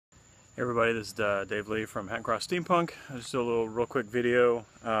Hey everybody, this is Dave Lee from Steampunk. Just a real quick video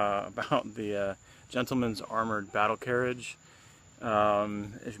about the Gentleman's Armored Battle Carriage. As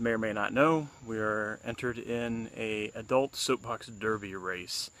you may or may not know, we are entered in a Adult Soapbox Derby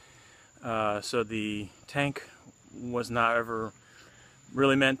race. So the tank was not ever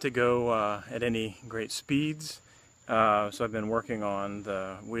really meant to go at any great speeds. So I've been working on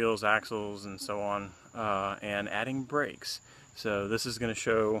the wheels, axles, and so on, and adding brakes. So this is going to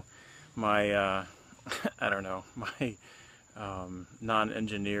show my I don't know, my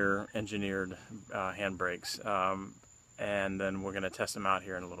engineered handbrakes, and then we're going to test them out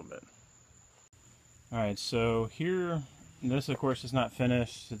here in a little bit. Alright, so here, this of course is not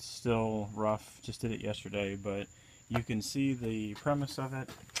finished, it's still rough, just did it yesterday, but you can see the premise of it.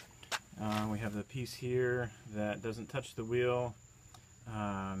 We have the piece here that doesn't touch the wheel.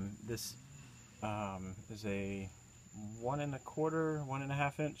 This is a 1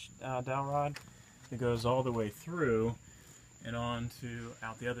 1/2 inch dowel rod that goes all the way through and on to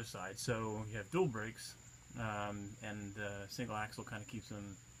out the other side. So you have dual brakes, and the single axle kind of keeps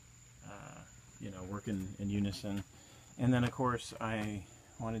them working in unison. And then of course I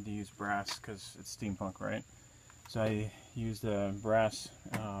wanted to use brass because it's steampunk, right? So I used a brass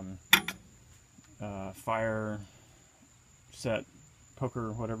fire set,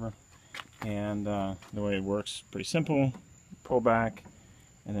 poker, whatever. And the way it works, pretty simple. Pull back,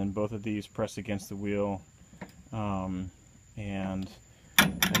 and then both of these press against the wheel. And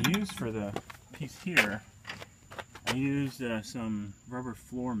I used for the piece here, I used some rubber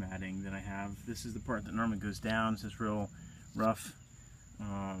floor matting that I have. This is the part that normally goes down. It's just real rough,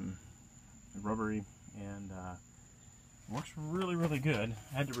 rubbery, and it works really good.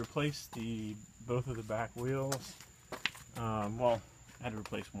 I had to replace both of the back wheels. Well, I had to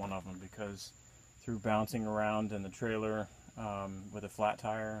replace one of them because through bouncing around in the trailer with a flat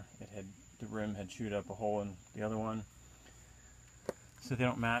tire, the rim had chewed up a hole in the other one. So they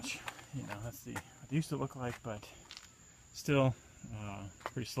don't match. That's what they used to look like, but still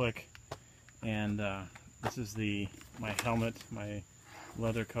pretty slick. And this is my helmet, my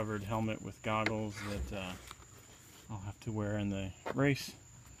leather covered helmet with goggles that I'll have to wear in the race.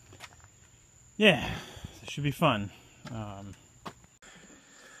 Yeah, it should be fun.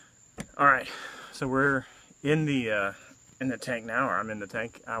 Alright, so we're in the tank now, or I'm in the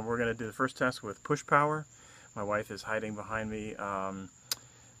tank. We're going to do the first test with push power. My wife is hiding behind me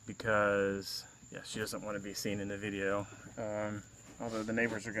because she doesn't want to be seen in the video. Although the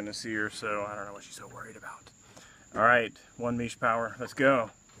neighbors are going to see her, so I don't know what she's so worried about. Alright, 1 mesh power, let's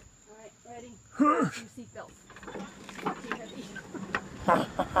go. Alright, ready? Your seatbelt.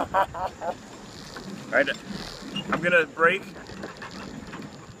 Alright, I'm going to brake.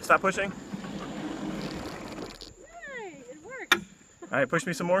 Stop pushing. Yay, it works. Alright, push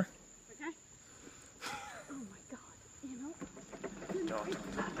me some more. Okay. Oh my god, you know,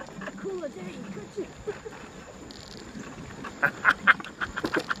 cool a day, could you?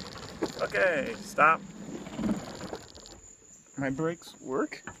 Okay, stop. My brakes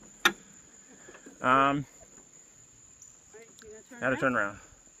work. Alright, Now to turn around.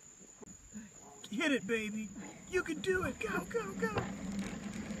 Hit it, baby. You can do it. Go, go, go.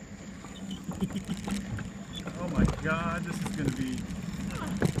 Oh my god, this is going to be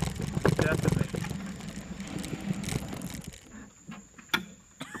definitely.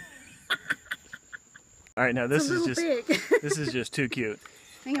 Alright, now this is just big. This is just too cute.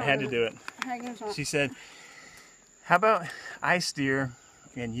 Hang on, I had to do it. She said, how about I steer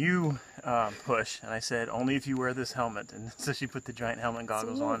and you push? And I said, only if you wear this helmet. And so she put the giant helmet and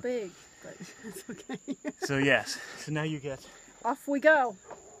goggles on. It's a little big, but that's okay. So yes, so now you get... Off we go.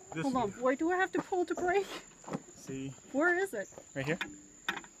 This Hold on, where do I have to pull to brake? See? Where is it? Right here.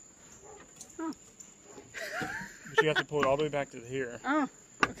 Oh. But you have to pull it all the way back to here. Oh,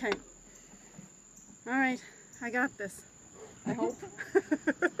 okay. Alright, I got this. I hope.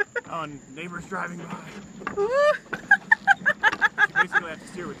 Oh, and neighbors driving by. Ooh. You basically have to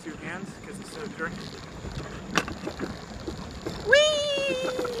steer with 2 hands because it's so jerky.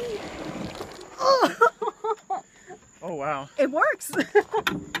 Whee! Oh wow. It works! It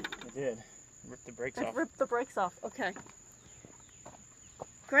did. Ripped the brakes off. Ripped the brakes off. Okay.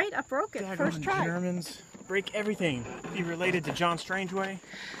 Great, I broke it. Daggone First try. Germans break everything. Be related to John Strangeway.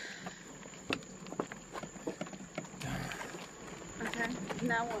 Okay,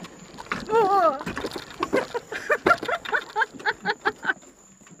 now what? Oh!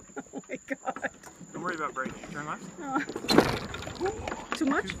 Oh my god. Don't worry about braking. Turn left. Too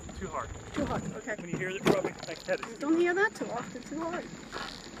much? Too hard. Too hard, okay. When you hear it rubbing, like that is. Don't hear that too often, too hard.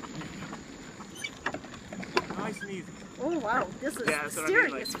 Nice and easy. Oh wow, this is Yeah, that's what I steering.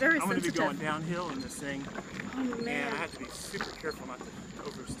 mean. Like, It's very I'm going to be sensitive. going downhill in this thing, Oh and man. I have to be super careful not to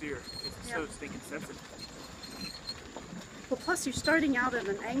oversteer. It's Yeah. so stinking sensitive. Well, plus you're starting out at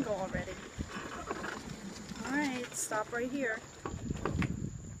an angle already. All right, stop right here.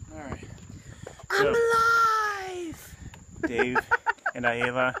 All right. I'm So, alive! Dave and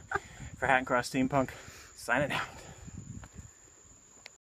Aela for Hat and Cross Steampunk, signing out.